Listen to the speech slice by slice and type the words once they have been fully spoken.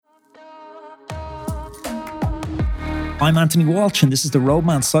I'm Anthony Walsh, and this is the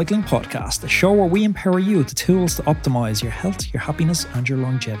Roadman Cycling Podcast, a show where we empower you with the tools to optimize your health, your happiness, and your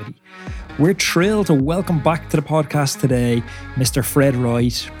longevity. We're thrilled to welcome back to the podcast today Mr. Fred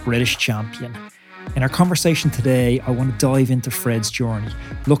Wright, British champion. In our conversation today, I want to dive into Fred's journey,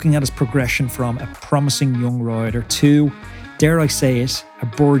 looking at his progression from a promising young rider to, dare I say it, a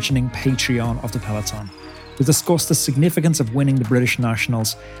burgeoning Patreon of the peloton. We'll discuss the significance of winning the British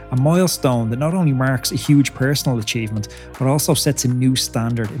Nationals, a milestone that not only marks a huge personal achievement, but also sets a new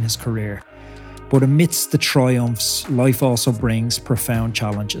standard in his career. But amidst the triumphs, life also brings profound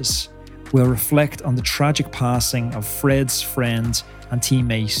challenges. We'll reflect on the tragic passing of Fred's friend and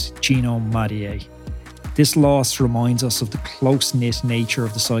teammate, Gino Madier. This loss reminds us of the close-knit nature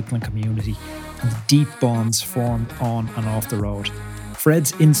of the cycling community and the deep bonds formed on and off the road.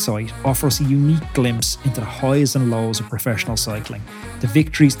 Fred's insight offers a unique glimpse into the highs and lows of professional cycling, the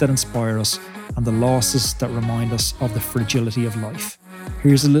victories that inspire us, and the losses that remind us of the fragility of life.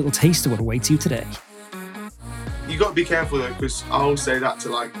 Here's a little taste of what awaits you today. You got to be careful though, because I always say that to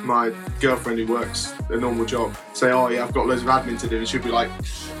like my girlfriend who works a normal job. Say, oh yeah, I've got loads of admin to do, and she'll be like,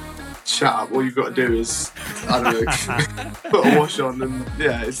 shut up, all you've got to do is, I don't know, put a wash on, and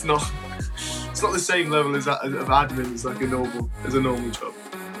yeah, it's not the same level as of admin as like a normal job.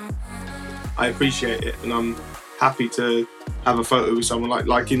 I appreciate it, and I'm happy to have a photo with someone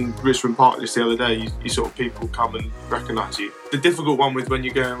like in Richmond Park just the other day. You sort of people come and recognise you. The difficult one with when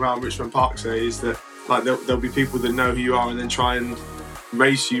you're going around Richmond Park, say, is that like there'll be people that know who you are and then try and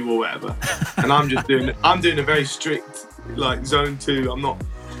race you or whatever. And I'm doing a very strict like zone 2. I'm not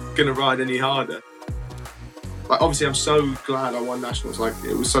gonna ride any harder. Like, obviously, I'm so glad I won nationals. Like,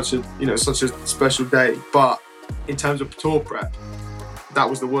 it was such a special day. But in terms of tour prep, that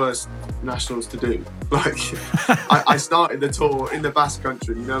was the worst nationals to do. Like, I started the tour in the Basque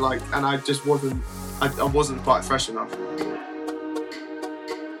Country, and I just wasn't quite fresh enough.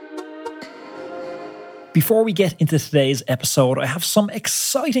 Before we get into today's episode, I have some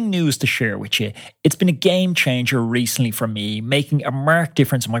exciting news to share with you. It's been a game changer recently for me, making a marked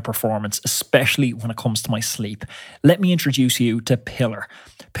difference in my performance, especially when it comes to my sleep. Let me introduce you to Pillar.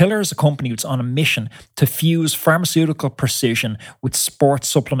 Pillar is a company that's on a mission to fuse pharmaceutical precision with sports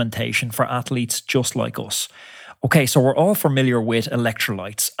supplementation for athletes just like us. Okay, so we're all familiar with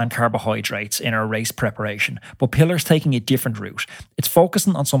electrolytes and carbohydrates in our race preparation, but Pillar's taking a different route. It's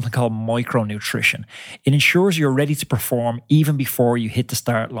focusing on something called micronutrition. It ensures you're ready to perform even before you hit the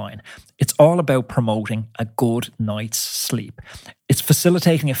start line. It's all about promoting a good night's sleep. It's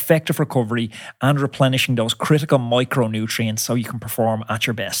facilitating effective recovery and replenishing those critical micronutrients so you can perform at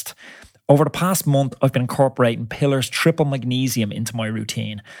your best. Over the past month, I've been incorporating Pillar's triple magnesium into my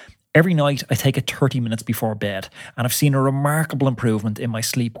routine. Every night I take it 30 minutes before bed, and I've seen a remarkable improvement in my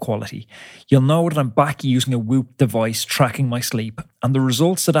sleep quality. You'll know that I'm back using a Whoop device tracking my sleep, and the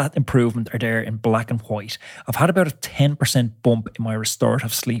results of that improvement are there in black and white. I've had about a 10% bump in my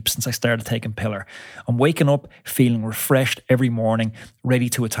restorative sleep since I started taking Pillar. I'm waking up feeling refreshed every morning, ready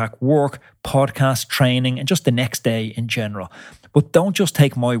to attack work, podcast, training, and just the next day in general. But don't just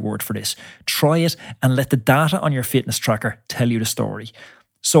take my word for this. Try it and let the data on your fitness tracker tell you the story.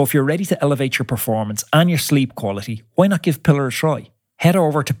 So if you're ready to elevate your performance and your sleep quality, why not give Pillar a try? Head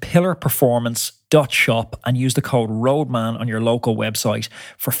over to pillarperformance.shop and use the code ROADMAN on your local website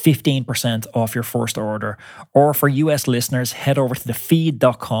for 15% off your first order. Or for US listeners, head over to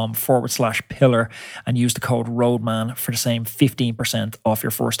thefeed.com/pillar and use the code ROADMAN for the same 15% off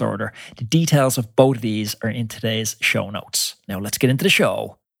your first order. The details of both of these are in today's show notes. Now let's get into the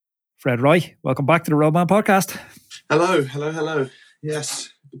show. Fred Wright, welcome back to the Roadman Podcast. Hello. Yes,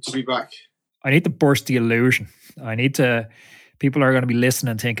 good to be back. I need to burst the illusion. People are going to be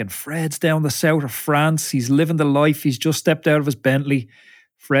listening thinking, Fred's down the south of France. He's living the life. He's just stepped out of his Bentley.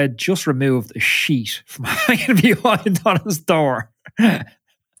 Fred just removed a sheet from hanging behind on his door.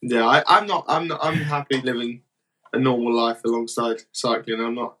 Yeah, I'm happy living a normal life alongside cycling.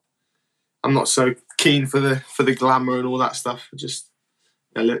 I'm not so keen for the glamour and all that stuff. I just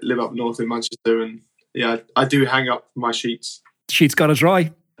live up north in Manchester, and yeah, I do hang up my sheets. Sheets got to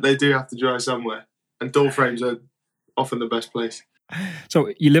dry. They do have to dry somewhere, and door frames are often the best place.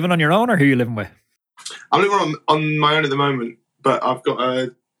 So you living on your own, or who are you living with? I'm living on my own at the moment, but I've got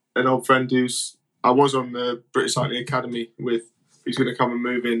an old friend I was on the British Cycling Academy with, who's going to come and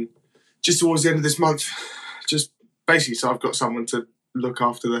move in just towards the end of this month. Just basically, so I've got someone to look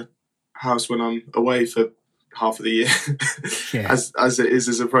after the house when I'm away for half of the year, yeah. as it is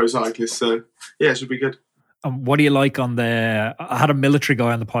as a pro cyclist. So yeah, it should be good. What do you like on the? I had a military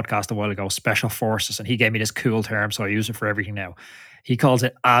guy on the podcast a while ago, Special Forces, and he gave me this cool term, so I use it for everything now. He calls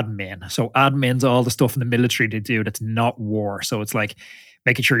it admin. So admin's all the stuff in the military they do that's not war. So it's like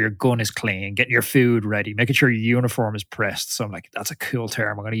making sure your gun is clean, getting your food ready, making sure your uniform is pressed. So I'm like, that's a cool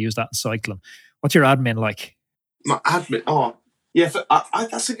term. I'm going to use that in cycling. What's your admin like? My admin, oh yeah,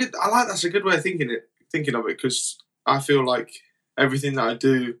 that's a good. I like that's a good way of thinking of it, because I feel like everything that I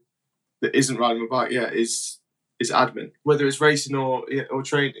do that isn't riding my bike, is admin. Whether it's racing or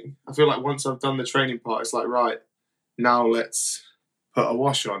training, I feel like once I've done the training part, it's like, right, now let's put a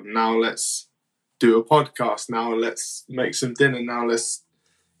wash on. Now let's do a podcast. Now let's make some dinner. Now it's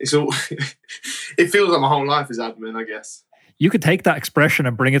all. It feels like my whole life is admin, I guess. You could take that expression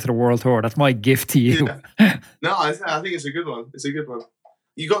and bring it to the world tour. That's my gift to you. Yeah. No, I think it's a good one. It's a good one.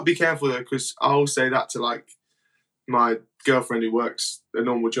 You got to be careful though, because I'll say that to like my girlfriend who works a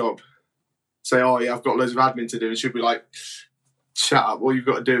normal job. Say, oh yeah, I've got loads of admin to do, and she'll be like, shut up, all you've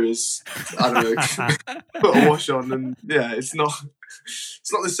got to do is, I don't know, put a wash on. And yeah, it's not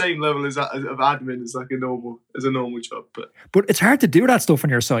the same level of admin as like a normal job. But it's hard to do that stuff when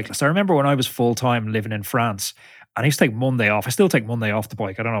you're a cyclist. I remember when I was full-time living in France, and I used to take Monday off. I still take Monday off the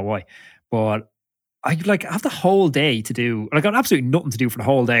bike. I don't know why, but I have the whole day to do, like, I got absolutely nothing to do for the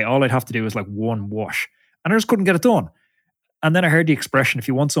whole day. All I'd have to do is like one wash, and I just couldn't get it done. And then I heard the expression, if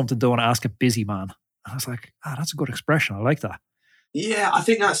you want something done, ask a busy man. And I was like, that's a good expression. I like that. Yeah, I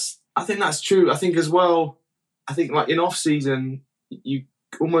think that's true. I think as well, like in off season, you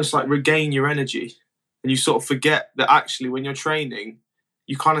almost like regain your energy, and you sort of forget that actually when you're training,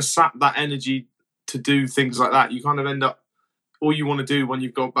 you kind of sap that energy to do things like that. You kind of end up, all you want to do when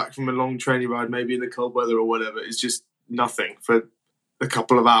you've got back from a long training ride, maybe in the cold weather or whatever, is just nothing for a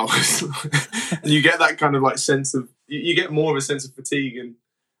couple of hours. And you get that kind of like sense of, you get more of a sense of fatigue, and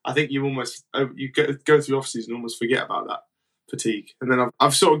I think you almost go through off season and almost forget about that fatigue. And then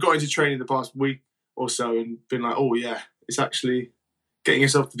I've sort of got into training the past week or so and been like, oh yeah, it's actually getting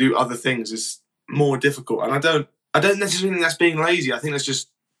yourself to do other things is more difficult. And I don't necessarily think that's being lazy. I think that's just,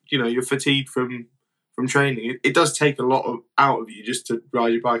 you're fatigued from training. It does take a lot out of you just to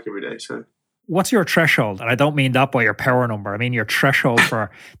ride your bike every day. So what's your threshold? And I don't mean that by your power number. I mean your threshold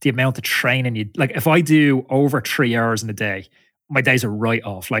for the amount of training you, like, if I do over 3 hours in a day, my days are right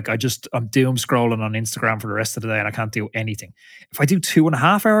off. Like, I'm doom scrolling on Instagram for the rest of the day and I can't do anything. If I do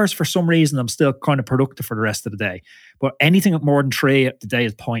 2.5 hours, for some reason, I'm still kind of productive for the rest of the day. But anything more than 3 the day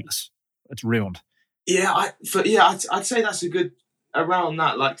is pointless. It's ruined. Yeah, I'd say that's a good, around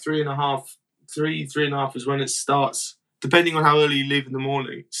that, like 3.5 is when it starts, depending on how early you leave in the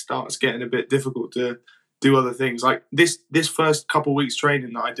morning, it starts getting a bit difficult to do other things. Like this first couple of weeks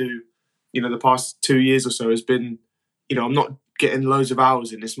training that I do, the past 2 years or so has been, I'm not getting loads of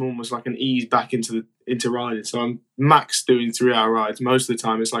hours in. It's almost like an ease back into riding. So I'm max doing 3-hour rides. Most of the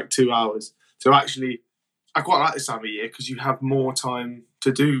time it's like 2 hours. So actually, I quite like this time of year because you have more time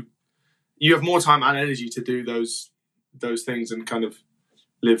to do. You have more time and energy to do those things and kind of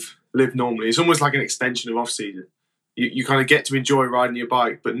live normally. It's almost like an extension of off season. You kind of get to enjoy riding your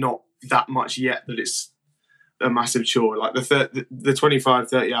bike, but not that much yet that it's a massive chore. Like the 25,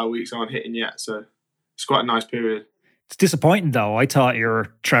 30-hour weeks aren't hitting yet. So it's quite a nice period. It's disappointing though. I thought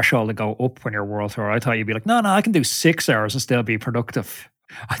your threshold would go up when you're world tour. I thought you'd be like, no, I can do 6 hours and still be productive.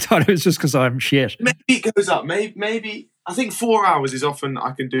 I thought it was just because I'm shit. Maybe it goes up. Maybe I think 4 hours is often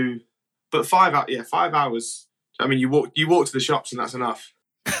I can do, but 5 hours. Yeah, 5 hours. I mean, you walk to the shops and that's enough.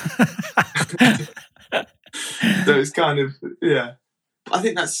 So it's kind of, yeah. I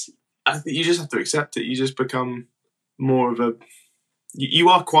think you just have to accept it. You just become more of a. You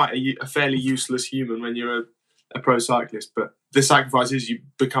are quite a fairly useless human when you're a pro cyclist, but the sacrifice is you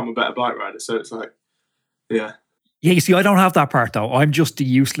become a better bike rider. So it's like, yeah. Yeah, you see, I don't have that part though. I'm just a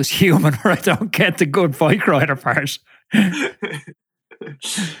useless human where I don't get the good bike rider part.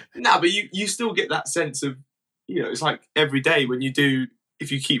 No, but you still get that sense of, it's like every day when you do,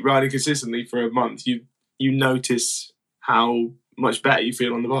 if you keep riding consistently for a month, you notice how much better you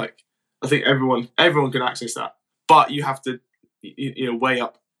feel on the bike. I think everyone can access that, but you have to, weigh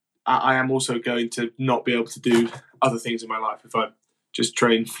up. I am also going to not be able to do other things in my life if I just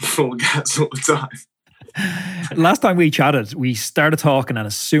train full gas all the time. Last time we chatted, we started talking, and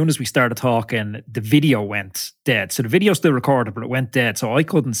as soon as we started talking, the video went dead. So the video still recorded, but it went dead. So I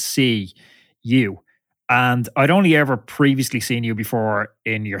couldn't see you. And I'd only ever previously seen you before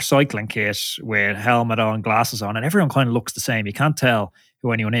in your cycling kit with helmet on, glasses on, and everyone kind of looks the same. You can't tell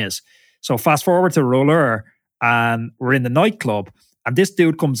who anyone is. So fast forward to Roller, and we're in the nightclub, and this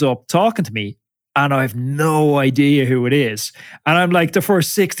dude comes up talking to me, and I have no idea who it is. And I'm like, the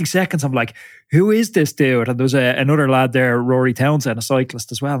first 60 seconds, I'm like, who is this dude? And there's another lad there, Rory Townsend, a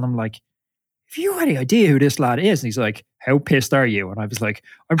cyclist as well. And I'm like, have you any idea who this lad is? And he's like, how pissed are you? And I was like,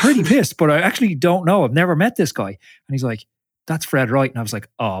 I'm pretty pissed, but I actually don't know. I've never met this guy. And he's like, that's Fred Wright. And I was like,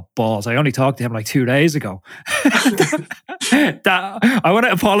 oh, balls. I only talked to him like 2 days ago. I want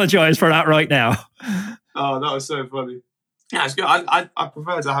to apologize for that right now. Oh, that was so funny. Yeah, it's good. I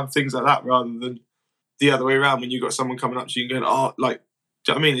prefer to have things like that rather than the other way around when you've got someone coming up to you and going, oh, like,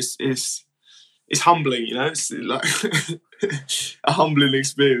 do you know what I mean? It's humbling, you know? It's like a humbling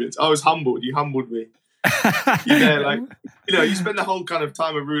experience. I was humbled. You humbled me. You spend the whole kind of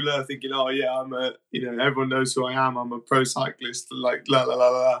time of rouleur thinking, oh yeah, everyone knows who I am. I'm a pro cyclist, like la la la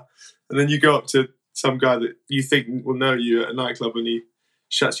la. And then you go up to some guy that you think will know you at a nightclub and he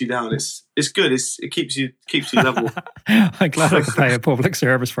shuts you down. It's good. It keeps you level. I'm glad I could pay a public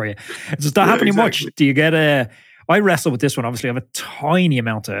service for you. Does that happen exactly. much? Do you get I wrestle with this one. Obviously, I have a tiny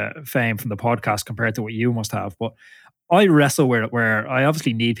amount of fame from the podcast compared to what you must have, but I wrestle where I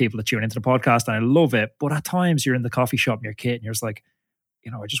obviously need people to tune into the podcast and I love it. But at times you're in the coffee shop and you're a kid and you're just like,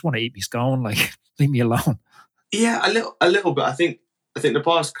 I just want to eat me scone. Like, leave me alone. Yeah, a little bit. I think the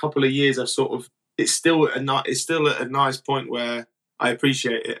past couple of years I've sort of, it's still at a nice point where I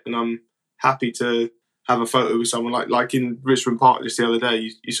appreciate it and I'm happy to have a photo with someone like in Richmond Park just the other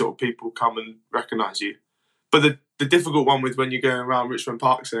day. You sort of people come and recognise you. But the difficult one with when you're going around Richmond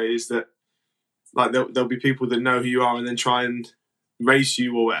Park, say, is that like there'll be people that know who you are and then try and race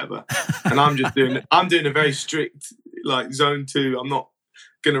you or whatever. And I'm doing a very strict like zone 2. I'm not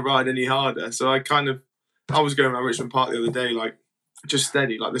gonna ride any harder. So I was going around Richmond Park the other day, like just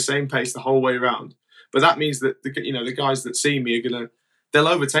steady, like the same pace the whole way around. But that means that the guys that see me they'll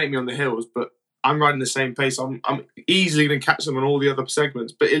overtake me on the hills, but I'm riding the same pace. I'm easily gonna catch them on all the other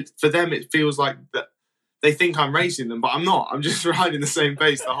segments. But for them, it feels like that. They think I'm racing them, but I'm not. I'm just riding the same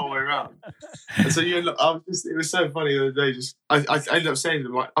pace the whole way around. And so it was so funny the other day. I ended up saying to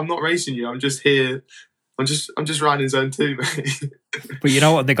them, like, I'm not racing you. I'm just here. I'm just riding zone 2, mate. But you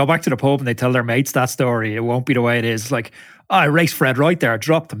know what? They go back to the pub and they tell their mates that story. It won't be the way it is. Like, I raced Fred Wright there. I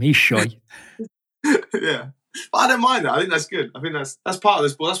dropped him. He's shy. Yeah. But I don't mind that. I think that's good. I think that's part of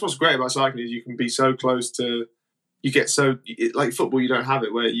this. But that's what's great about cycling is you can be so close to, you get so, like football, you don't have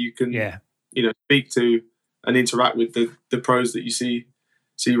it where you can, speak to and interact with the pros that you see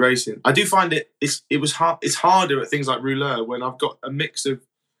racing. I do find it's harder at things like rouleur when I've got a mix of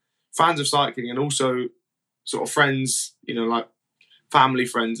fans of cycling and also sort of friends, like family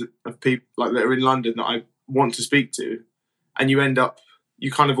friends of people like that are in London that I want to speak to, and you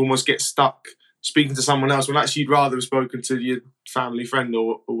kind of almost get stuck speaking to someone else when actually you'd rather have spoken to your family friend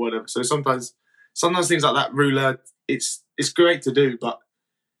or whatever. So sometimes things like that rouleur, it's great to do, but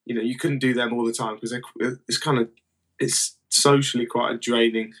you couldn't do them all the time because it's socially quite a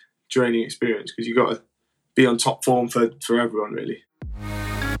draining experience because you've got to be on top form for everyone, really.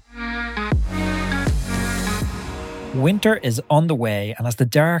 Winter is on the way, and as the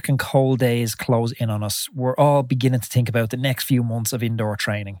dark and cold days close in on us, we're all beginning to think about the next few months of indoor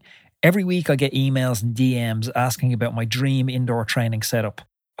training. Every week I get emails and DMs asking about my dream indoor training setup.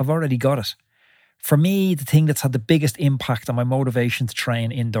 I've already got it. For me, the thing that's had the biggest impact on my motivation to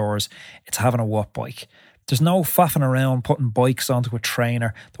train indoors, it's having a watt bike. There's no faffing around putting bikes onto a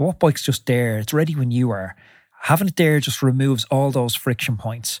trainer. The watt bike's just there. It's ready when you are. Having it there just removes all those friction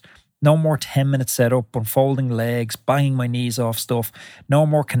points. No more 10-minute setup, unfolding legs, banging my knees off stuff. No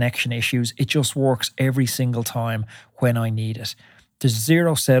more connection issues. It just works every single time when I need it. There's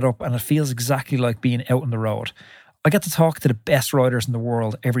zero setup and it feels exactly like being out on the road. I get to talk to the best riders in the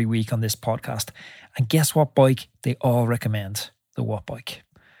world every week on this podcast. And guess what bike they all recommend? The Watt Bike.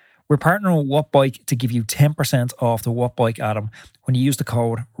 We're partnering with Watt Bike to give you 10% off the Watt Bike Atom when you use the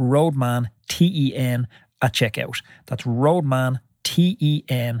code ROADMANTEN at checkout. That's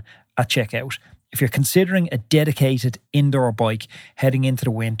ROADMANTEN at checkout. If you're considering a dedicated indoor bike heading into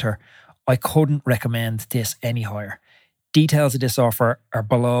the winter, I couldn't recommend this any higher. Details of this offer are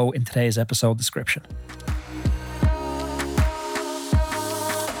below in today's episode description.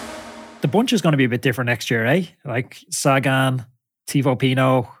 The bunch is going to be a bit different next year, eh? Like Sagan, Thibaut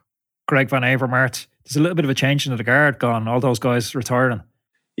Pinot, Greg Van Avermaet. There's a little bit of a change into the guard gone. All those guys retiring.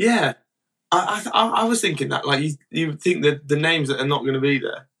 Yeah, I was thinking that. Like you would think that the names that are not going to be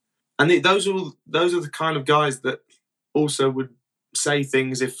there, and those are the kind of guys that also would say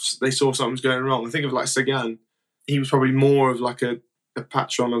things if they saw something's going wrong. I think of like Sagan. He was probably more of like a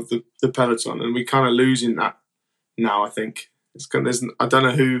patron of the peloton, and we're kind of losing that now. I think I don't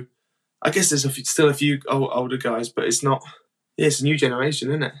know who. I guess there's still a few older guys, but it's not. Yeah, it's a new generation,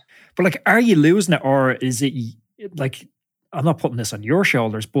 isn't it? But like, are you losing it, or is it like, I'm not putting this on your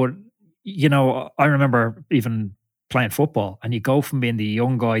shoulders, but you know, I remember even playing football, and you go from being the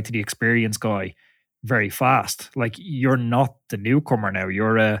young guy to the experienced guy very fast. Like, you're not the newcomer now.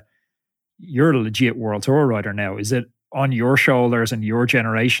 You're a legit world tour rider now. Is it on your shoulders and your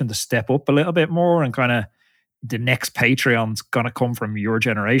generation to step up a little bit more, and kind of the next Patreon's going to come from your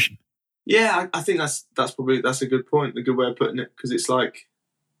generation? Yeah, I think that's a good point, a good way of putting it, because it's like,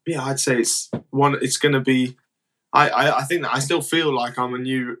 yeah, I'd say it's going to be. I think that I still feel like I'm a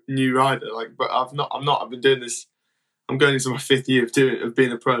new rider, like, but I'm not. I've been doing this. I'm going into my 5th year of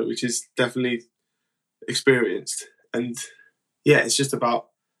being a pro, which is definitely experienced, and yeah, it's just about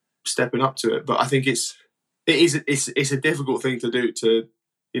stepping up to it. But I think it's a difficult thing to do, to,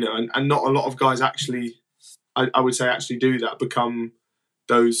 you know, and not a lot of guys actually, I would say, actually do that, become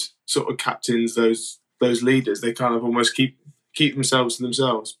those sort of captains, those leaders. They kind of almost keep themselves to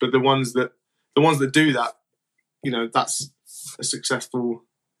themselves. But the ones that do that, you know, that's a successful.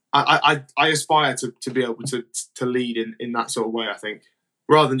 I aspire to be able to lead in that sort of way, I think,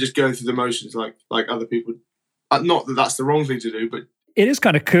 rather than just going through the motions like other people. Not that that's the wrong thing to do, but it is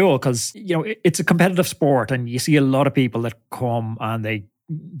kind of cool because, you know, it's a competitive sport, and you see a lot of people that come and they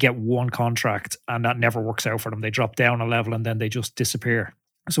get one contract and that never works out for them. They drop down a level and then they just disappear.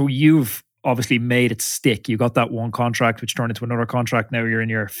 So you've obviously made it stick. You got that one contract, which turned into another contract. Now you're in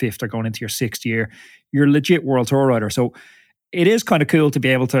your 5th or going into your 6th year. You're a legit world tour rider. So it is kind of cool to be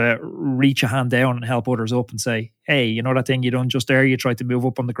able to reach a hand down and help others up and say, hey, you know that thing you done just there? You tried to move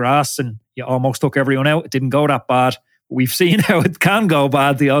up on the grass and you almost took everyone out. It didn't go that bad. We've seen how it can go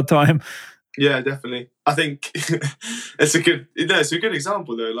bad the odd time. Yeah, definitely. I think it's a good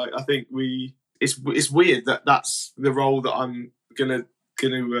example though. Like, I think it's weird that that's the role that I'm gonna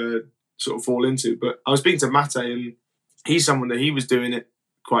sort of fall into. But I was speaking to Mate, and he's someone that he was doing it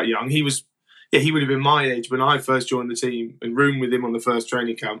quite young. He would have been my age when I first joined the team, and roomed with him on the first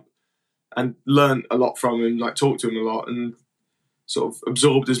training camp, and learned a lot from him, like talked to him a lot, and sort of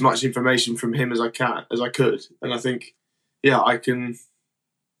absorbed as much information from him as I could. And I think, yeah, I can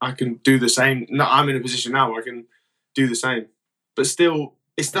do the same. No, I'm in a position now where I can do the same. But still,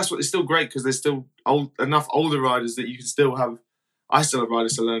 it's still great because there's still enough older riders that you can still have. I still have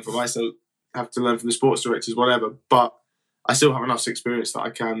riders to learn from. I still have to learn from the sports directors, whatever. But I still have enough experience that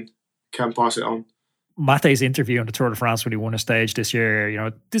I can pass it on. Mate's interview on the Tour de France when he won a stage this year, you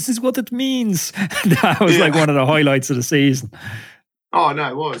know, this is what it means. That was like one of the highlights of the season. Oh, no,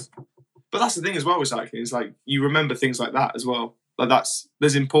 it was. But that's the thing as well with cycling. It's like you remember things like that as well. Like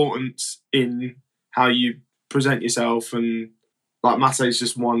there's importance in how you present yourself, and like Mate's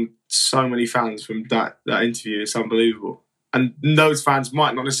just won so many fans from that interview. It's unbelievable. And those fans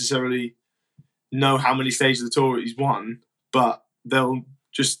might not necessarily know how many stages of the Tour he's won, but they'll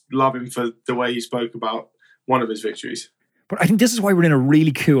just love him for the way he spoke about one of his victories. But I think this is why we're in a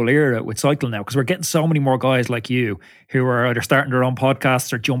really cool era with cycling now, because we're getting so many more guys like you who are either starting their own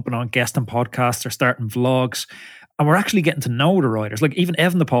podcasts or jumping on guesting podcasts or starting vlogs. And we're actually getting to know the riders. Like even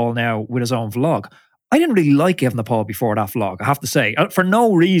Evan Nepal now with his own vlog. I didn't really like Evan Nepal before that vlog, I have to say, for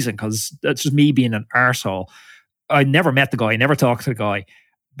no reason, because that's just me being an arsehole. I never met the guy, never talked to the guy.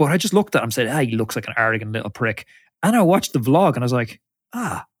 But I just looked at him and said, he looks like an arrogant little prick. And I watched the vlog and I was like,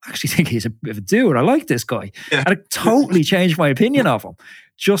 I actually think he's a bit of a dude. I like this guy. Yeah. And it totally changed my opinion of him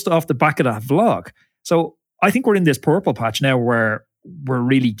just off the back of that vlog. So I think we're in this purple patch now where we're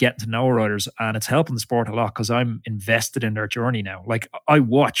really getting to know riders, and it's helping the sport a lot because I'm invested in their journey now. Like I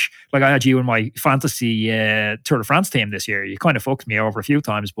had you in my fantasy Tour de France team this year. You kind of fucked me over a few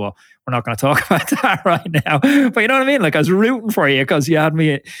times, but we're not going to talk about that right now. But you know what I mean? Like I was rooting for you because you had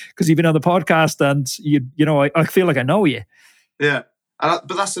me, because you've been on the podcast, and you know, I feel like I know you. Yeah. But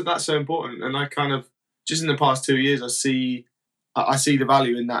that's so important. And I kind of, just in the past 2 years, I see the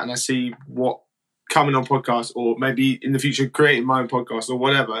value in that, and I see what coming on podcasts, or maybe in the future creating my own podcast or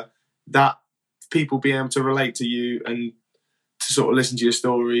whatever, that people being able to relate to you and to sort of listen to your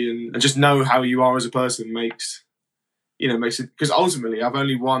story and just know how you are as a person makes it, because ultimately I've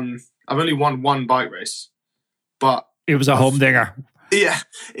only won one bike race, but it was a humdinger. Yeah,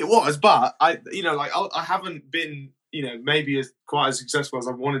 it was. But I haven't been, maybe quite as successful as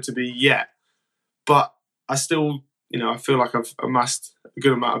I wanted to be yet, but I still, I feel like I've amassed a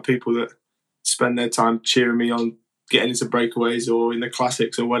good amount of people that spend their time cheering me on, getting into breakaways or in the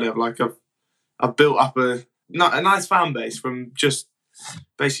classics or whatever. Like I've built up a nice fan base from just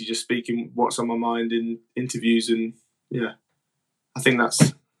basically just speaking what's on my mind in interviews, and yeah, I think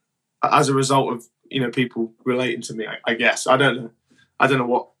that's as a result of people relating to me. I guess I don't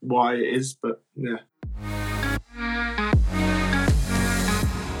know why it is, but yeah.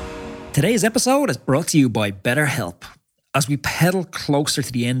 Today's episode is brought to you by BetterHelp. As we pedal closer to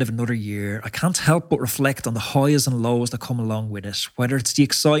the end of another year, I can't help but reflect on the highs and lows that come along with it, whether it's the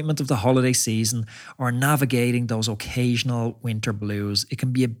excitement of the holiday season or navigating those occasional winter blues. It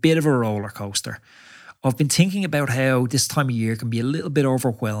can be a bit of a roller coaster. I've been thinking about how this time of year can be a little bit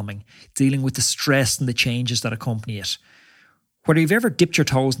overwhelming, dealing with the stress and the changes that accompany it. Whether you've ever dipped your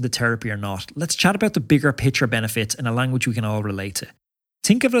toes into therapy or not, let's chat about the bigger picture benefits in a language we can all relate to.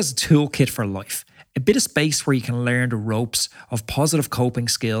 Think of it as a toolkit for life, a bit of space where you can learn the ropes of positive coping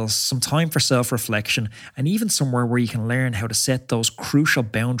skills, some time for self-reflection, and even somewhere where you can learn how to set those crucial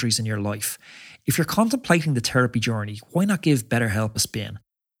boundaries in your life. If you're contemplating the therapy journey, why not give BetterHelp a spin?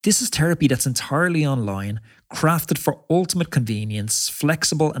 This is therapy that's entirely online, crafted for ultimate convenience,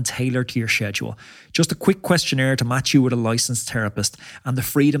 flexible and tailored to your schedule. Just a quick questionnaire to match you with a licensed therapist and the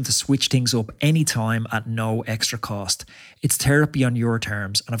freedom to switch things up anytime at no extra cost. It's therapy on your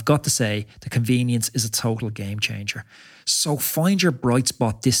terms, and I've got to say, the convenience is a total game changer. So find your bright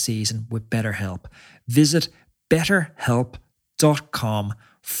spot this season with BetterHelp. Visit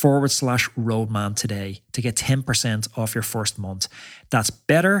betterhelp.com/roadman today to get 10% off your first month. That's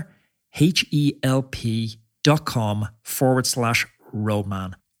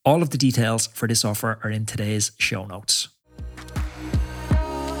betterhelp.com/roadman. All of the details for this offer are in today's show notes.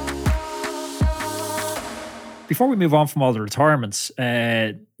 Before we move on from all the retirements,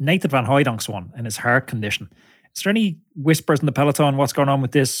 Nathan Van Hooydonk's one and his heart condition. Is there any whispers in the peloton? What's going on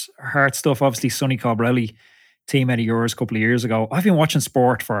with this heart stuff? Obviously, Sonny Colbrelli, teammate of yours a couple of years ago. I've been watching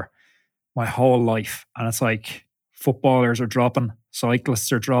sport for my whole life, and it's like footballers are dropping,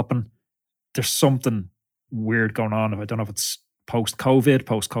 cyclists are dropping. There's something weird going on. I don't know if it's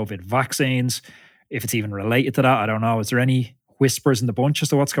post-COVID vaccines, if it's even related to that. I don't know. Is there any whispers in the bunch as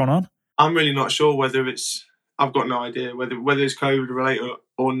to what's going on? I'm really not sure whether it's. I've got no idea whether it's COVID related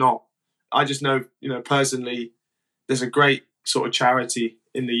or not. I just know, personally, there's a great sort of charity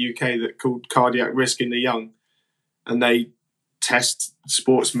in the UK that called Cardiac Risk in the Young, and they test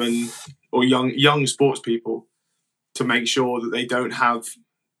sportsmen or young sports people to make sure that they don't have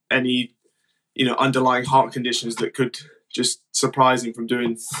any, underlying heart conditions that could just surprise them from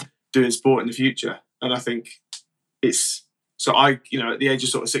doing sport in the future. And I think it's so I, at the age of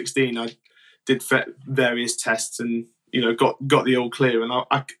sort of 16, I did various tests and got the all clear. And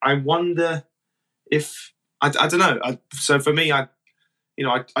I wonder if I don't know. So for me, I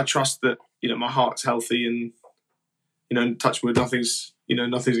trust that my heart's healthy and touch wood, nothing's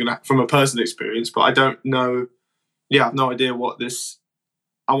going to happen from a personal experience. But I don't know. Yeah, I have no idea what this.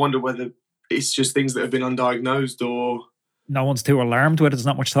 I wonder whether it's just things that have been undiagnosed or no one's too alarmed with it. There's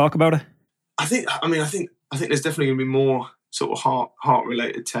not much talk about it. I think there's definitely going to be more sort of heart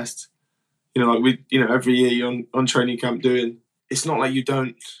related tests. Like we, every year you're on training camp doing. It's not like you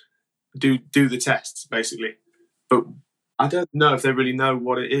don't do the tests basically, but I don't know if they really know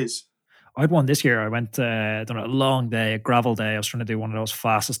what it is. I had one this year. I went done a long day, a gravel day. I was trying to do one of those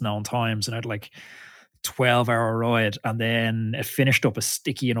fastest known times, and I had like 12-hour ride, and then it finished up a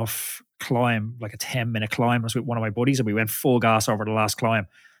sticky enough climb, like a 10-minute climb. I was with one of my buddies, and we went full gas over the last climb.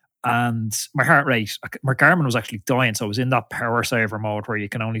 And my heart rate, my Garmin was actually dying, so I was in that power saver mode where you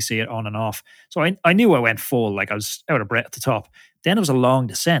can only see it on and off. So I knew I went full, like I was out of breath at the top. Then it was a long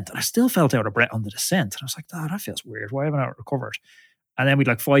descent, and I still felt out of breath on the descent. And I was like, oh, that feels weird. Why haven't I recovered? And then we'd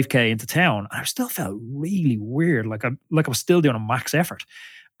like 5K into town, and I still felt really weird, like I was still doing a max effort.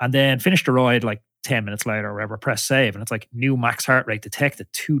 And then finished the ride like 10 minutes later or whatever, press save, and it's like new max heart rate detected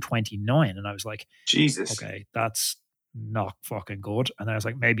 229. And I was like, Jesus, okay, that's not fucking good. And then I was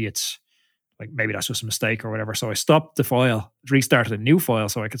like, maybe that's just a mistake or whatever. So I stopped the file, restarted a new file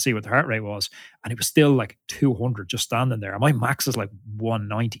so I could see what the heart rate was, and it was still like 200 just standing there. And my max is like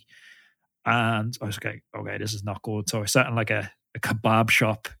 190. And I was like, okay, this is not good. So I sat in like a kebab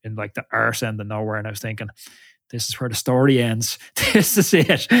shop in like the arse end of nowhere, and I was thinking, this is where the story ends. This is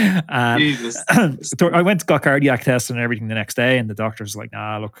it. Jesus. I went, got cardiac tests and everything the next day, and the doctor's like,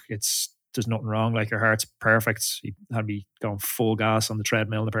 nah, look, there's nothing wrong. Like, your heart's perfect. He had me going full gas on the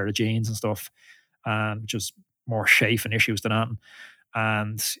treadmill in a pair of jeans and stuff, which was more chafing issues than that.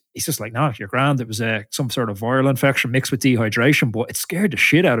 And he's just like, no, you're grand. It was some sort of viral infection mixed with dehydration, but it scared the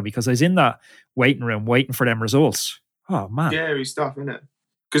shit out of me because I was in that waiting room waiting for them results. Oh, man. Scary stuff, isn't it?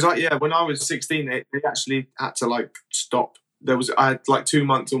 Because when I was 16, they actually had to like stop. I had like 2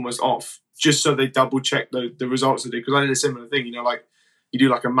 months almost off just so they double check the results of it. Because I did a similar thing, like you do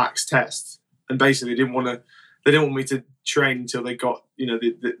like a max test, and basically they didn't want me to train until they got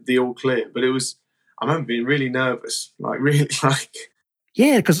the all clear. But I remember being really nervous, like really like.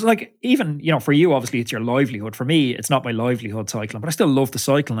 Yeah, because like even for you, obviously it's your livelihood. For me, it's not my livelihood cycling, but I still love the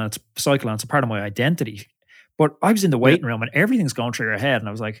cycling and it's a part of my identity. But I was in the Yeah, waiting room and everything's going through your head, and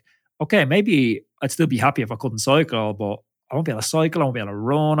I was like, okay, maybe I'd still be happy if I couldn't cycle, but I won't be able to cycle. I won't be able to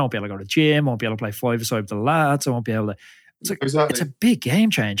run. I won't be able to go to the gym. I won't be able to play five-a-side with the lads. I won't be able to. It's like it's a exactly. big game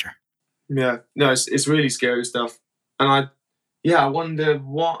changer. Yeah, no, it's really scary stuff, and I wonder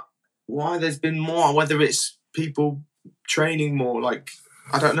why there's been more. Whether it's people training more, like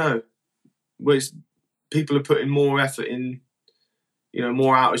I don't know, where people are putting more effort in,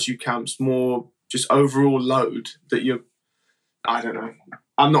 more out as you camps, more just overall load that you're. I don't know.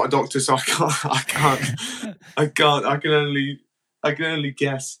 I'm not a doctor, so I can't. I can't. I can only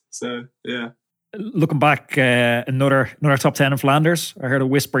guess. So yeah. Looking back, another top 10 in Flanders. I heard a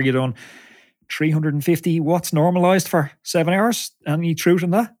whisper you done 350 watts normalized for 7 hours. Any truth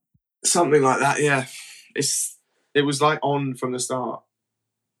in that? Something like that, yeah. It was like on from the start.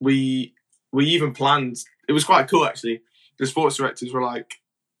 We even planned. It was quite cool actually. The sports directors were like,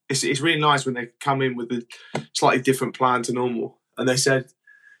 it's really nice when they come in with a slightly different plan to normal, and they said,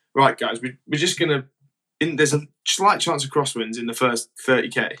 right guys, we're just gonna. There's a slight chance of crosswinds in the first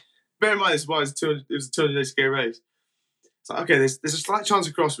 30k. Bear in mind this was it was a 280k race. It's like, okay, there's a slight chance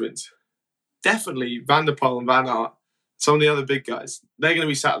of crosswinds. Definitely Van der Poel and Van Aert, some of the other big guys, they're going to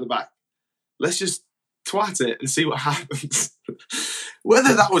be sat at the back. Let's just twat it and see what happens.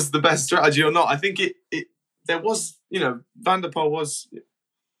 Whether that was the best strategy or not, I think there was, Van der Poel was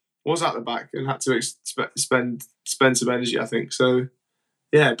at the back and had to spend some energy, I think. So,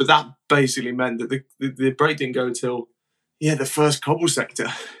 yeah, but that basically meant that the break didn't go till, the first cobble sector.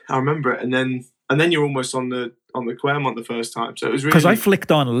 I remember it. And then you're almost on the Claremont the first time. So it was really... Because I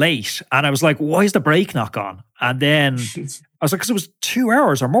flicked on late and I was like, why is the brake not gone? And then I was like, because it was 2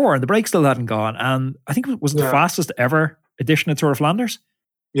 hours or more and the brake still hadn't gone. And I think it was the fastest ever edition of Tour of Flanders.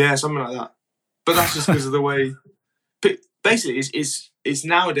 Yeah, something like that. But that's just because of the way... Basically, it's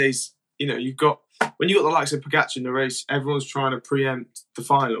nowadays, you've got... When you've got the likes of Pogacar in the race, everyone's trying to preempt the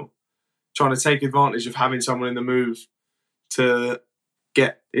final, trying to take advantage of having someone in the move to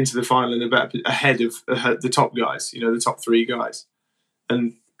get into the final in ahead of the top guys, the top three guys.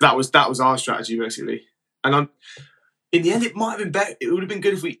 And that was our strategy, basically. And in the end, it might have been better. It would have been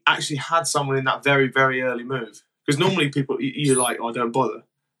good if we actually had someone in that very, very early move. Because normally people, you're like, oh, don't bother.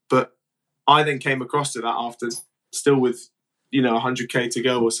 But I then came across to that after, still with, 100k to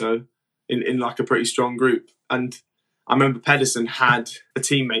go or so, in like a pretty strong group. And I remember Pedersen had a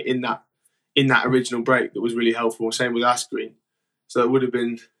teammate in that original break that was really helpful. Same with Asgreen. So it would have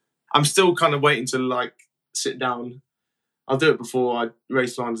been... I'm still kind of waiting to like sit down. I'll do it before I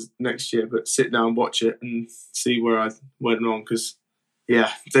race Flanders next year, but sit down, watch it and see where I went wrong. Because,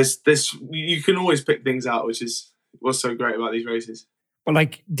 there's you can always pick things out, which is what's so great about these races. But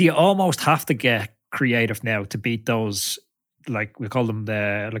like, do you almost have to get creative now to beat those, like we call them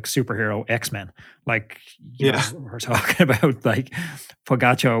the like superhero X-Men? Like, you know, we're talking about like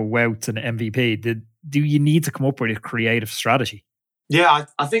Pogacar, Wout and MVP. Do you need to come up with a creative strategy? Yeah,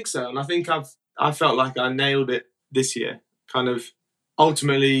 I think so. And I think I felt like I nailed it this year. Kind of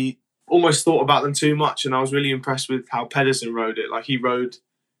ultimately almost thought about them too much. And I was really impressed with how Pedersen rode it. Like he rode,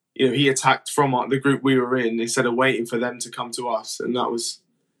 he attacked from the group we were in instead of waiting for them to come to us. And that was,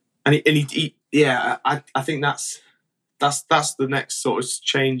 I think that's the next sort of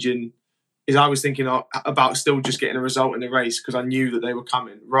change is I was thinking about still just getting a result in the race because I knew that they were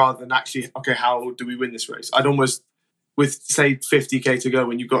coming rather than actually, okay, how do we win this race? I'd almost, with say 50k to go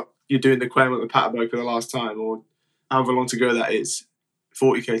when you're doing the Claremont and Paterberg for the last time or however long to go that is,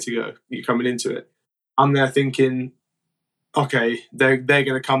 40k to go, you're coming into it. I'm there thinking, okay, they're going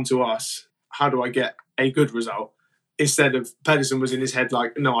to come to us. How do I get a good result? Instead of Pedersen was in his head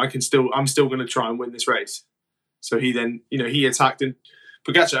like, no, I'm still going to try and win this race. So he then, he attacked and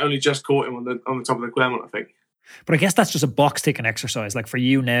Pogacar only just caught him on the top of the Claremont, I think. But I guess that's just a box ticking exercise. Like for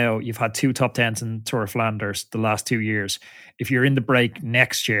you now, you've had 2 top 10s in Tour of Flanders the last 2 years. If you're in the break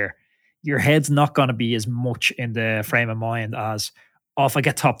next year, your head's not going to be as much in the frame of mind as, oh, if I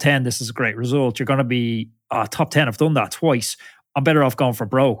get top 10, this is a great result. You're going to be, top 10, I've done that twice. I'm better off going for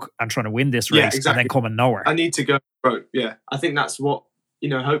broke and trying to win this race and then coming nowhere. I need to go broke, yeah. I think that's what,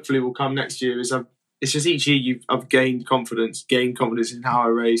 hopefully will come next year is it's just each year I've gained confidence in how I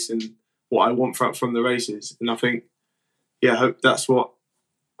race and what I want from the races. And I think, I hope that's what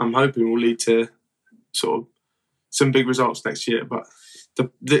I'm hoping will lead to sort of some big results next year. But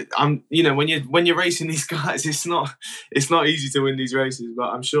when you're racing these guys, it's not easy to win these races. But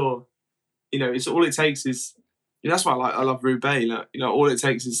I'm sure, it's all it takes is, that's why I love Roubaix. All it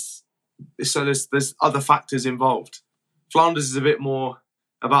takes is so there's other factors involved Flanders is a bit more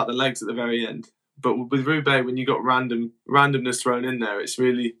about the legs at the very end. But with Roubaix, when you got randomness thrown in there, it's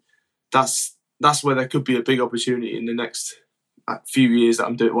really that's where there could be a big opportunity in the next few years that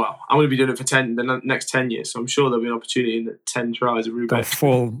I'm doing. Well, I'm going to be doing it for the next 10 years, so I'm sure there'll be an opportunity in the 10 tries of Roubaix.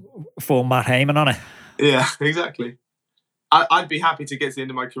 Go full Matt Heyman on it. Yeah, exactly. I'd be happy to get to the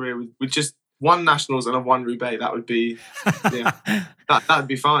end of my career with just one nationals and a one Roubaix. That would be, that'd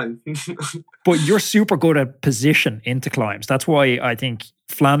be fine. But you're super good at position into climbs. That's why I think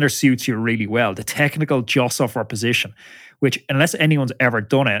Flanders suits you really well. The technical just off our position, which unless anyone's ever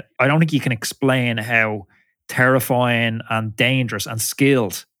done it, I don't think you can explain how terrifying and dangerous and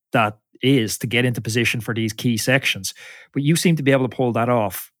skilled that is to get into position for these key sections. But you seem to be able to pull that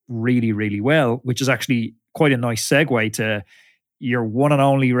off really, really well, which is actually quite a nice segue to your one and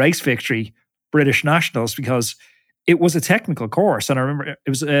only race victory, British Nationals, because it was a technical course. And I remember it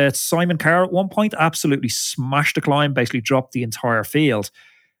was Simon Carr at one point absolutely smashed the climb, basically dropped the entire field.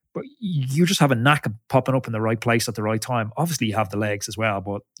 But you just have a knack of popping up in the right place at the right time. Obviously, you have the legs as well,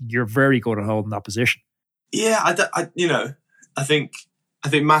 but you're very good at holding that position. Yeah, I think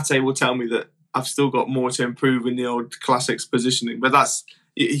Mate will tell me that I've still got more to improve in the old classics positioning, but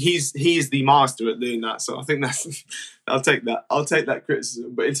he is the master at doing that. So I think I'll take that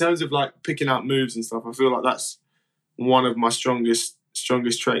criticism. But in terms of like picking out moves and stuff, I feel like that's one of my strongest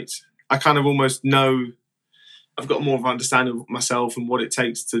traits. I kind of almost know I've got more of an understanding of myself and what it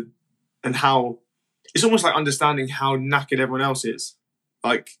takes to, and how it's almost like understanding how knackered everyone else is,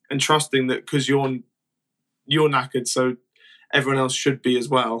 like, and trusting that because you're knackered, so everyone else should be as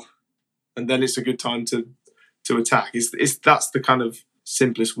well, and then it's a good time to attack. That's the kind of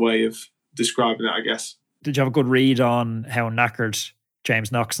simplest way of describing it, I guess. Did you have a good read on how knackered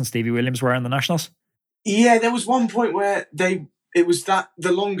James Knox and Stevie Williams were in the Nationals? Yeah, there was one point where it was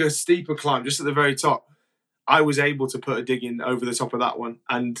the longer, steeper climb just at the very top. I was able to put a dig in over the top of that one,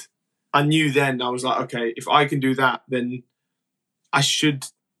 and I knew then, I was like, okay, if I can do that, then I should,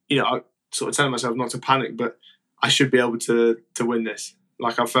 I sort of telling myself not to panic, but I should be able to win this.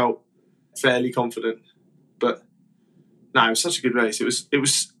 Like, I felt fairly confident. But no, it was such a good race. It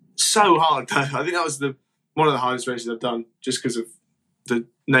was so hard though. I think that was one of the hardest races I've done, just because of the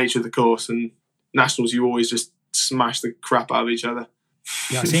nature of the course. And Nationals, you always just smash the crap out of each other.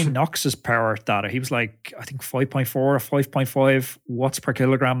 Yeah, I seen Knox's power data. He was like, I think 5.4 or 5.5 watts per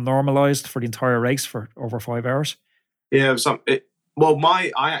kilogram normalized for the entire race for over 5 hours. Yeah, I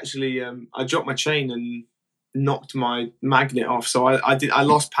actually I dropped my chain and knocked my magnet off, so I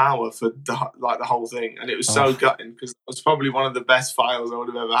lost power for the whole thing, and it was so gutting because it was probably one of the best files I would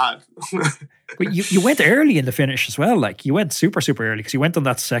have ever had. But you went early in the finish as well. Like, you went super early because you went on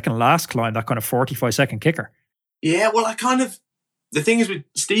that second last climb, that kind of 45-second kicker. Yeah, well, the thing is with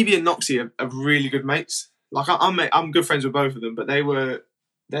Stevie and Noxie are really good mates. Like, I'm good friends with both of them, but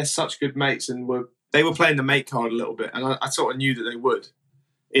they're such good mates, and they were playing the mate card a little bit, and I sort of knew that they would,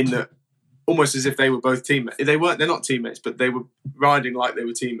 in that almost as if they were both teammates. They're not teammates, but they were riding like they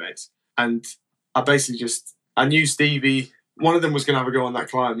were teammates. And I basically I knew Stevie, one of them was going to have a go on that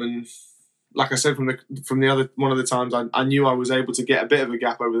climb, and like I said from the other one of the times, I knew I was able to get a bit of a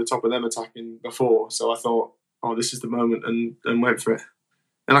gap over the top of them attacking before, so I thought, oh, this is the moment, and went for it.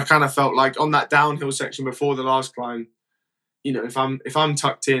 And I kind of felt like on that downhill section before the last climb, if I'm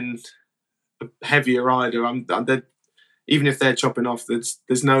tucked in a heavier rider, even if they're chopping off,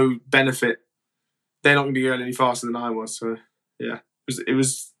 there's no benefit. They're not going to be going any faster than I was. So yeah, it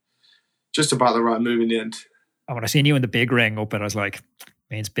was just about the right move in the end. And when I seen you in the big ring up it, I was like,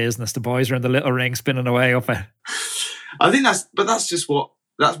 means business. The boys are in the little ring spinning away up it. I think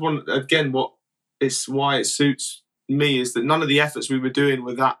it's why it suits me, is that none of the efforts we were doing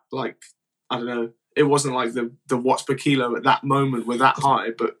were that, like, I don't know, it wasn't like the watts per kilo at that moment were that high,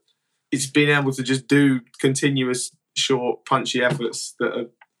 but it's being able to just do continuous short punchy efforts that are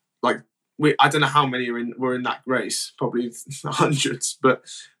like, I don't know how many were in that race, probably hundreds, but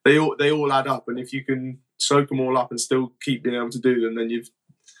they all add up, and if you can soak them all up and still keep being able to do them, then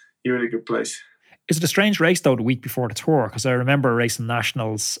you're in a good place. Is it a strange race though the week before the tour? Because I remember racing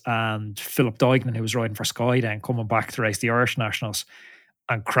Nationals and Philip Duignan, who was riding for Sky then, coming back to race the Irish Nationals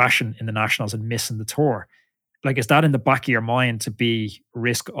and crashing in the Nationals and missing the tour. Like, is that in the back of your mind to be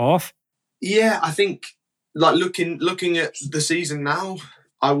risk off? Yeah, I think, like, looking at the season now,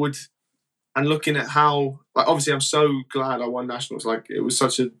 I would, and looking at how, like, obviously I'm so glad I won Nationals. Like, it was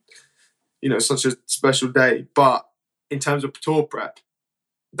such a special day. But in terms of tour prep,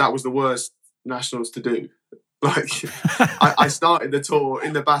 that was the worst Nationals to do. Like, I started the tour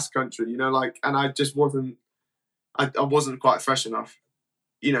in the Basque Country, and I just wasn't quite fresh enough.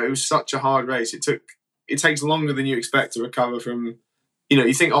 It was such a hard race. It it takes longer than you expect to recover from.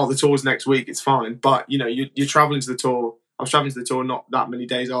 You think, oh, the tour's next week, it's fine. But you're traveling to the tour. I was traveling to the tour not that many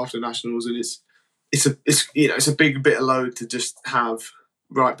days after nationals, and it's a big bit of load to just have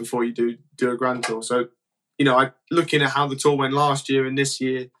right before you do a grand tour. So, I looking at how the tour went last year and this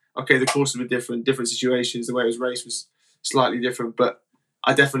year. Okay, the courses were different situations. The way it was raced was slightly different, but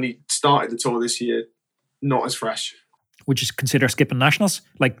I definitely started the tour this year not as fresh. Would you consider skipping nationals?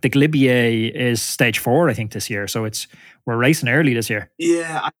 Like the Galibier is stage 4, I think, this year. So we're racing early this year.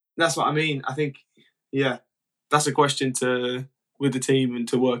 Yeah, that's what I mean. I think, that's a question with the team and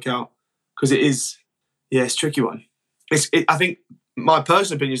to work out, because it's a tricky one. I think my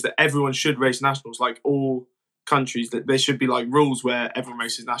personal opinion is that everyone should race nationals, like all countries, that there should be like rules where everyone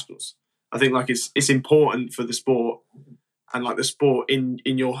races nationals. I think like it's important for the sport and like the sport in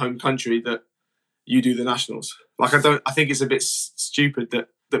your home country that you do the nationals. Like I think it's a bit stupid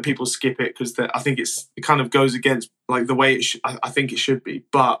that people skip it, because I think it kind of goes against like the way I think it should be,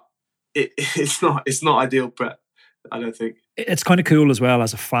 but it's not ideal, Brett. I don't think. It's kind of cool as well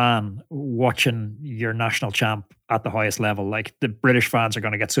as a fan watching your national champ at the highest level. Like the British fans are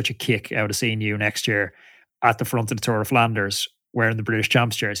going to get such a kick out of seeing you next year at the front of the Tour of Flanders wearing the British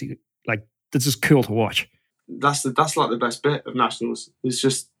champs jersey. Like this is cool to watch. That's like the best bit of nationals. It's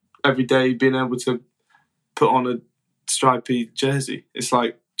just every day being able to put on a stripy jersey. It's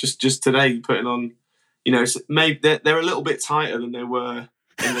like just today putting on, it's maybe they're a little bit tighter than they were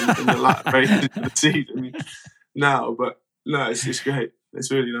in the latter races of the season now, but no, it's great. It's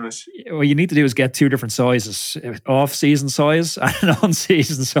really nice. What you need to do is get 2 different sizes: off-season size and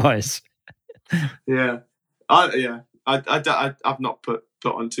on-season size. Yeah, I've not put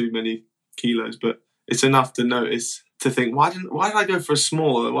on too many kilos, but it's enough to notice, to think, why did I go for a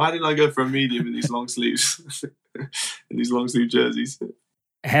small? Why didn't I go for a medium in these long sleeves, in these long sleeve jerseys?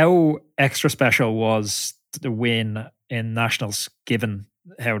 How extra special was the win in nationals, given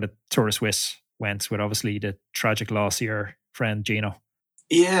how the Tour de Suisse went, with obviously the tragic loss of your friend Gino?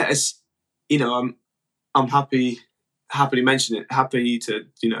 Yeah, it's I'm happy to mention it. Happy to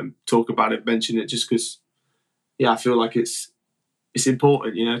talk about it, mention it, just because I feel like it's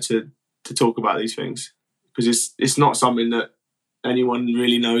important to talk about these things, because it's not something that anyone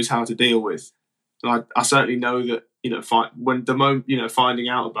really knows how to deal with. And I certainly know that when the moment finding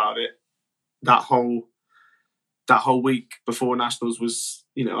out about it, that whole week before nationals was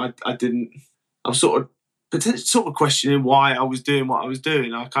I was sort of questioning why I was doing what I was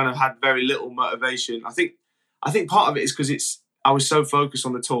doing. I kind of had very little motivation. I think part of it is because I was so focused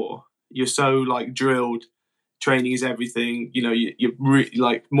on the tour. You're so like drilled. Training is everything. You're really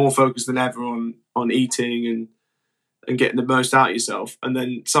like more focused than ever on eating and getting the most out of yourself. And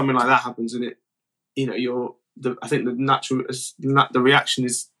then something like that happens, and I think the reaction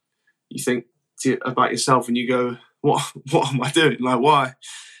is you think about yourself and you go, what am I doing? Like, why?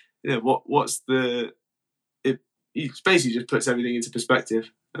 What's the? It basically just puts everything into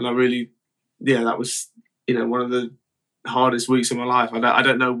perspective. And I really, that was one of the hardest weeks of my life. I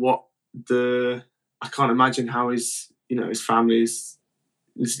don't know what I can't imagine how his family,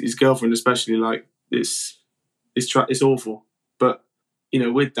 his girlfriend especially, like it's awful. But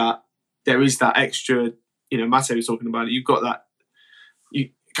with that, there is that extra. Matteo was talking about it. You've got that. You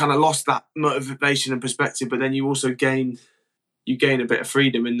kind of lost that motivation and perspective, but then you also gain a bit of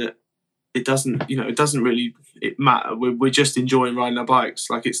freedom in that it doesn't really matter. We're just enjoying riding our bikes.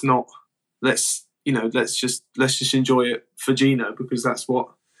 Like it's not. Let's just enjoy it for Gino, because that's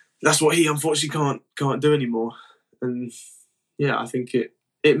what he unfortunately can't do anymore. And I think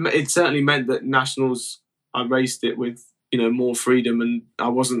it certainly meant that nationals, I raced it with more freedom, and I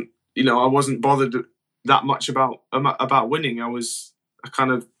wasn't bothered that much about winning. I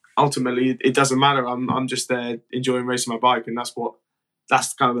kind of ultimately, it doesn't matter. I'm just there enjoying racing my bike, and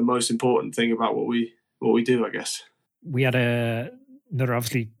that's kind of the most important thing about what we do, I guess. We had another,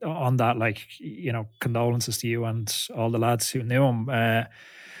 obviously, on that, like, condolences to you and all the lads who knew him.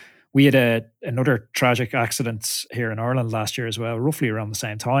 We had another tragic accident here in Ireland last year as well, roughly around the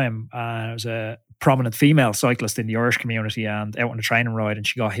same time. It was a prominent female cyclist in the Irish community and out on a training ride, and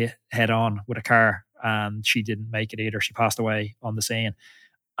she got hit head on with a car, and she didn't make it either. She passed away on the scene.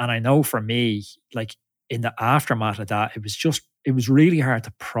 And I know for me, like in the aftermath of that, it was really hard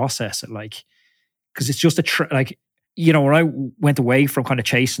to process it, like, because it's just when I went away from kind of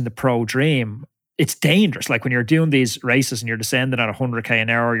chasing the pro dream, it's dangerous. Like when you're doing these races and you're descending at 100k an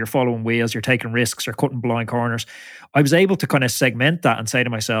hour, you're following wheels, you're taking risks, you're cutting blind corners. I was able to kind of segment that and say to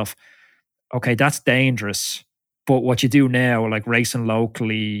myself, okay, that's dangerous. But what you do now, like racing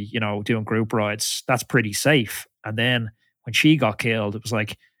locally, doing group rides, that's pretty safe. And then when she got killed, it was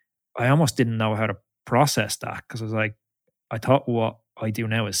like, I almost didn't know how to process that, because I was like, I thought what I do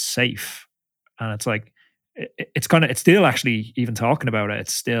now is safe. And it's like, it's still actually, even talking about it,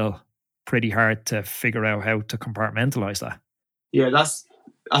 it's still pretty hard to figure out how to compartmentalize that. Yeah,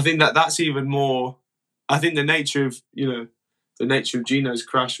 I think that's even more. I think the nature of Gino's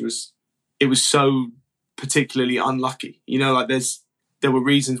crash was so particularly unlucky. Like there were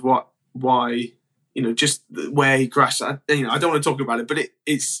reasons why just where he crashed. I don't want to talk about it, but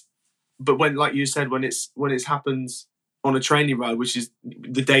but when, like you said, when it happens on a training ride, which is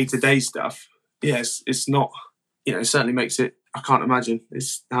the day-to-day stuff, yes, it's not. It certainly makes it. I can't imagine.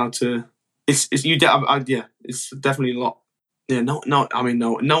 It's definitely a lot. Yeah, no. I mean,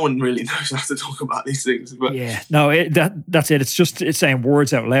 no one really knows how to talk about these things. But yeah, no, that's it. It's saying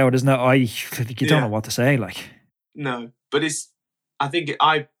words out loud, isn't it? You don't know what to say, like. No, but I think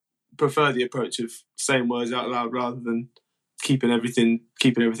I prefer the approach of saying words out loud rather than keeping everything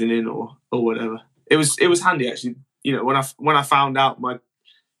in or whatever. It was handy actually. When I found out my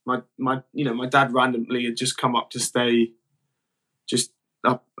dad randomly had just come up to stay just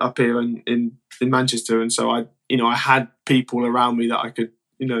up here in Manchester, and so I had people around me that I could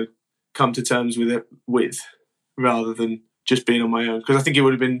come to terms with it rather than just being on my own, because I think it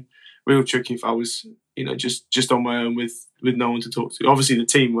would have been real tricky if I was just on my own with no one to talk to. Obviously the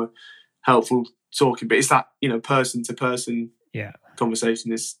team were helpful talking, but it's that person to person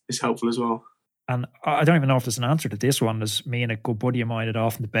conversation is helpful as well. And I don't even know if there's an answer to this one. There's me and a good buddy of mine had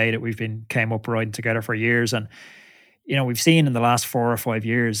often debated. Came up riding together for years, and we've seen in the last 4 or 5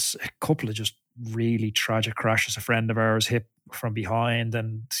 years a couple of just really tragic crashes. A friend of ours hit from behind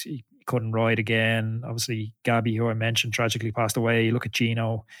and he couldn't ride again. Obviously, Gabby, who I mentioned, tragically passed away. You look at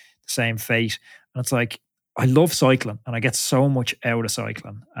Gino, the same fate. And it's like, I love cycling and I get so much out of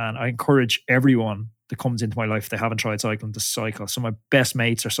cycling. And I encourage everyone that comes into my life, if they haven't tried cycling, to cycle. Some of my best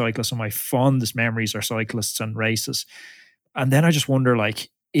mates are cyclists. Some of my fondest memories are cyclists and races. And then I just wonder, like,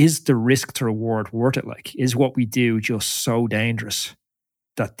 is the risk to reward worth it? Like, is what we do just so dangerous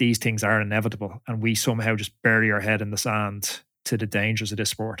that these things are inevitable and we somehow just bury our head in the sand to the dangers of this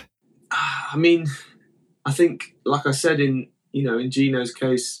sport? I mean, I think, like I said, in Gino's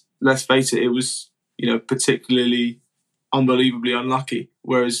case, let's face it, it was, particularly unbelievably unlucky.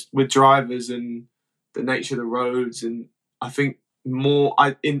 Whereas with drivers and the nature of the roads, and I think more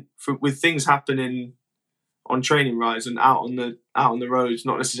with things happening on training rides and out on the roads,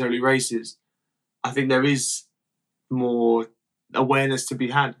 not necessarily races, I think there is more awareness to be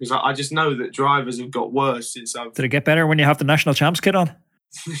had, because I just know that drivers have got worse since I've... Did it get better when you have the national champs kit on?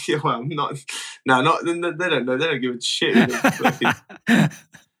 Yeah, well, they don't know. They don't give a shit.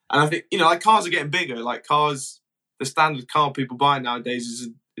 And I think, like, cars are getting bigger. Like, cars, the standard car people buy nowadays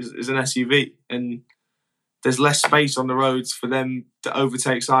is an SUV, and there's less space on the roads for them to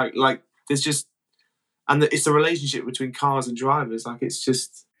overtake. Like, there's just... And it's the relationship between cars and drivers. Like, it's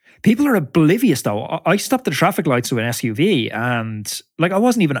just... People are oblivious, though. I stopped at the traffic lights with an SUV, and like, I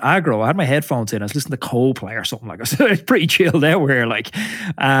wasn't even aggro. I had my headphones in. I was listening to Coldplay or something like that. I was pretty chilled out here. Like,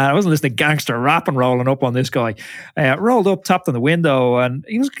 I wasn't listening to gangster rap and rolling up on this guy. Rolled up, tapped on the window, and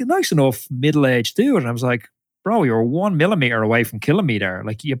he was a nice enough middle-aged dude. And I was like, bro, you're 1 millimeter away from killing me there.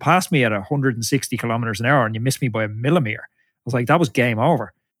 Like, you passed me at 160 kilometers an hour and you missed me by a millimeter. I was like, that was game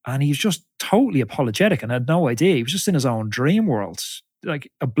over. And he was just totally apologetic and had no idea. He was just in his own dream world,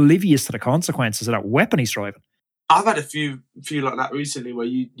 like oblivious to the consequences of that weapon he's driving. I've had a few like that recently, where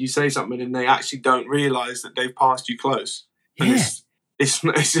you say something and they actually don't realise that they've passed you close. And Yeah.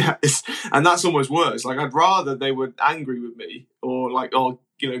 it's and that's almost worse. Like, I'd rather they were angry with me or like,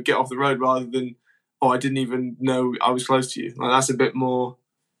 get off the road, rather than, I didn't even know I was close to you. Like, that's a bit more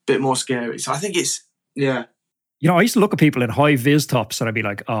scary. So I think it's, yeah. I used to look at people in high vis tops and I'd be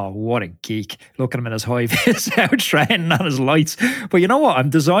like, oh, what a geek. Look at him in his high vis out training on his lights. But you know what?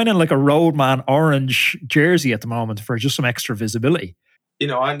 I'm designing like a Roadman orange jersey at the moment for just some extra visibility.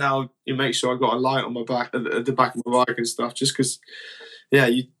 I now make sure I've got a light on my back, at the back of my bike and stuff, just because, yeah,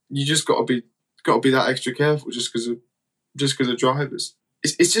 you just got to be that extra careful just because of drivers.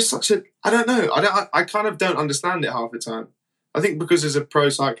 It's just such a, I don't know. I kind of don't understand it half the time. I think because as a pro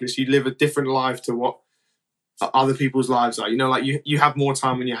cyclist, you live a different life to what other people's lives are. Like, you have more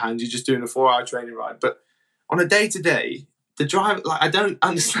time on your hands. You're just doing a 4-hour training ride. But on a day-to-day, the driver, like, I don't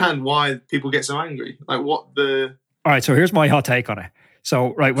understand why people get so angry. Like, what the... All right, so here's my hot take on it.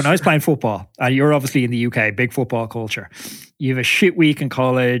 So, right, when I was playing football, and you're obviously in the UK, big football culture, you have a shit week in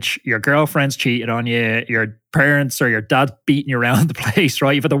college, your girlfriend's cheated on you, your parents or your dad beating you around the place,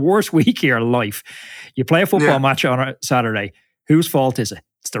 right? You've had the worst week of your life. You play a football match on a Saturday. Whose fault is it?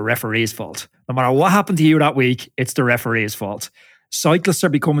 It's the referee's fault. No matter what happened to you that week, it's the referee's fault. cyclists are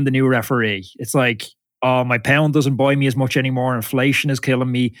becoming the new referee. It's like, oh, my pound doesn't buy me as much anymore. Inflation is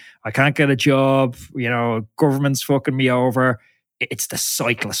killing me. I can't get a job. Government's fucking me over. It's the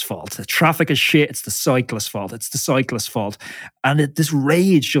cyclist's fault. The traffic is shit. It's the cyclist's fault. It's the cyclist's fault. And this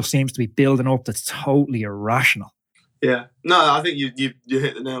rage just seems to be building up that's totally irrational. Yeah. No, I think you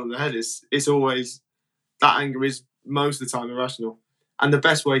hit the nail on the head. It's always, that anger is most of the time irrational. And the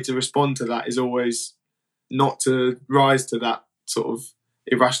best way to respond to that is always not to rise to that sort of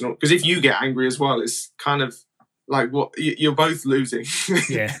irrational. Because if you get angry as well, it's kind of like what you're both losing.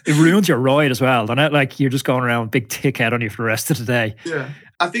 Yeah, it ruins your ride as well, doesn't it? Like you're just going around with big tick head on you for the rest of the day. Yeah,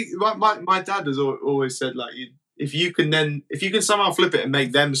 I think my dad has always said, like, if you can somehow flip it and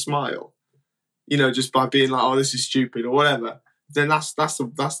make them smile, just by being like, oh, this is stupid or whatever, then that's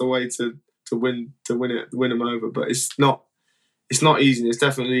the way to win them over. But it's not easy. It's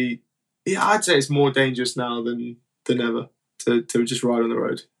definitely, I'd say it's more dangerous now than ever to just ride on the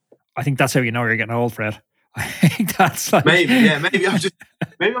road. I think that's how you know you're getting old, Fred. I think that's like... maybe I'm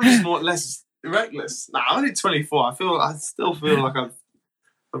just more less reckless. Nah, I'm only 24. I still feel like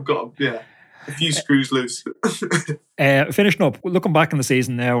I've got a few screws loose. Finishing up, looking back on the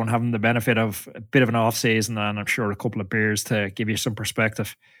season now and having the benefit of a bit of an off season and I'm sure a couple of beers to give you some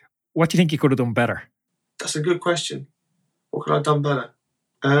perspective, what do you think you could have done better? That's a good question. What could I have done better?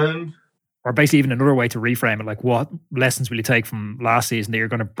 Or basically even another way to reframe it, like what lessons will you take from last season that you're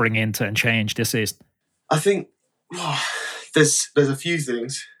going to bring into and change this season? I think there's a few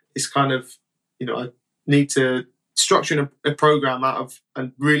things. It's kind of, I need to structure a program out of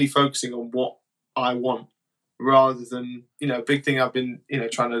and really focusing on what I want rather than, a big thing I've been,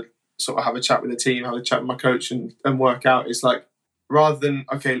 trying to sort of have a chat with the team, have a chat with my coach and work out. It's like, rather than,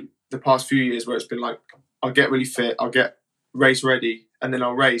 okay, the past few years where it's been like, I'll get really fit, I'll get race ready, and then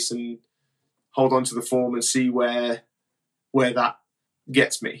I'll race and hold on to the form and see where that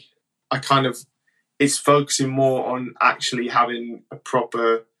gets me. It's focusing more on actually having a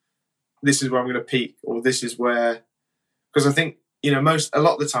proper, this is where I'm going to peak, or this is where, because I think, a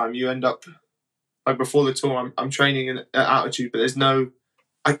lot of the time you end up, like before the tour, I'm training at altitude, but there's no,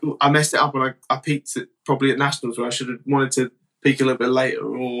 I messed it up and I peaked probably at Nationals where I should have wanted to peak a little bit later,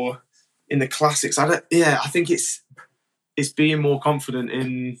 or in the classics. I think it's being more confident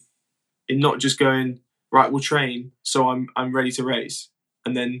in not just going, right, we'll train, so I'm ready to race,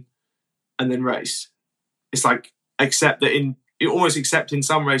 and then race. It's like you almost accept in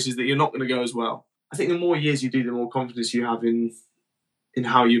some races that you're not going to go as well. I think the more years you do, the more confidence you have in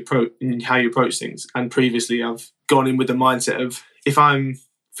how you approach things. And previously, I've gone in with the mindset of, if I'm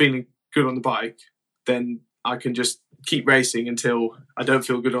feeling good on the bike, then I can just keep racing until I don't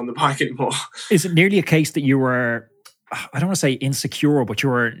feel good on the bike anymore. Is it nearly a case that you were, I don't want to say insecure, but you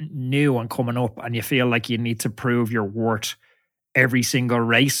were new and coming up and you feel like you need to prove your worth every single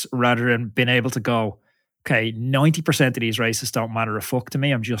race rather than being able to go, okay, 90% of these races don't matter a fuck to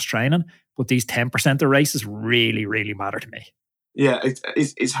me, I'm just training, but these 10% of races really, really matter to me. Yeah,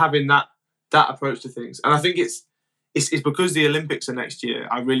 it's having that approach to things. And I think it's because the Olympics are next year,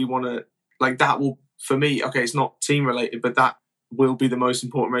 I really want to, like, that will, for me, okay, it's not team related, but that will be the most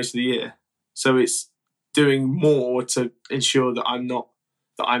important race of the year. So it's doing more to ensure that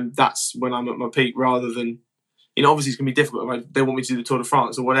that's when I'm at my peak, rather than, obviously it's going to be difficult if they want me to do the Tour de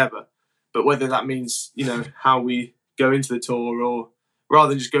France or whatever. But whether that means, how we go into the tour, or rather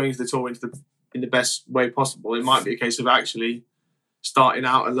than just going into the tour in the best way possible, it might be a case of actually starting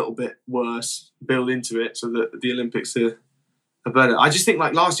out a little bit worse, build into it so that the Olympics are better. I just think,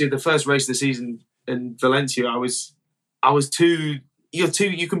 like last year, the first race of the season in Valencia, I was too.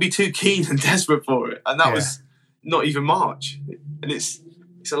 You can be too keen and desperate for it, and that was not even March. And it's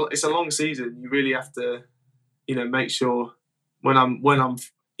a long season. You really have to, make sure when I'm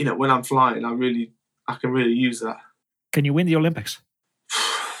flying, I can really use that. Can you win the Olympics?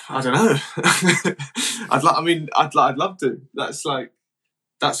 I don't know. I'd love to.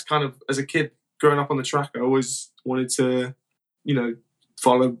 That's kind of, as a kid growing up on the track, I always wanted to,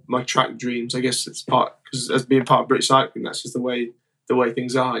 follow my track dreams. I guess it's because as being part of British cycling, that's just the way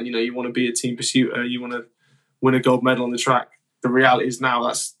things are. And you want to be a team pursuiter, you want to win a gold medal on the track. The reality is now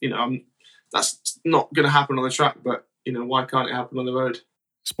that's not going to happen on the track, but why can't it happen on the road?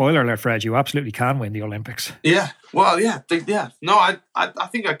 Spoiler alert, Fred, you absolutely can win the Olympics. Yeah. Well, yeah. No, I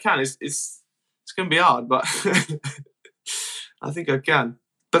think I can. It's going to be hard, but I think I can.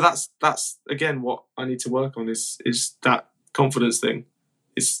 But that's again what I need to work on is that confidence thing.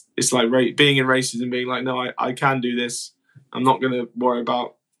 It's like being in races and being like, no, I can do this. I'm not going to worry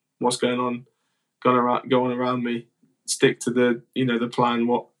about what's going on around me. Stick to the plan,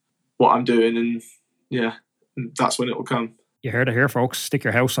 what I'm doing, and that's when it will come. You heard it here, folks. Stick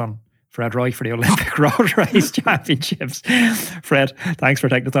your house on Fred Wright for the Olympic Road Race Championships. Fred, thanks for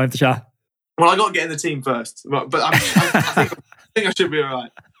taking the time to chat. Well, I got to get in the team first, but I think I should be all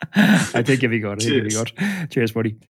right. I think you'll be good. Cheers. Cheers, buddy.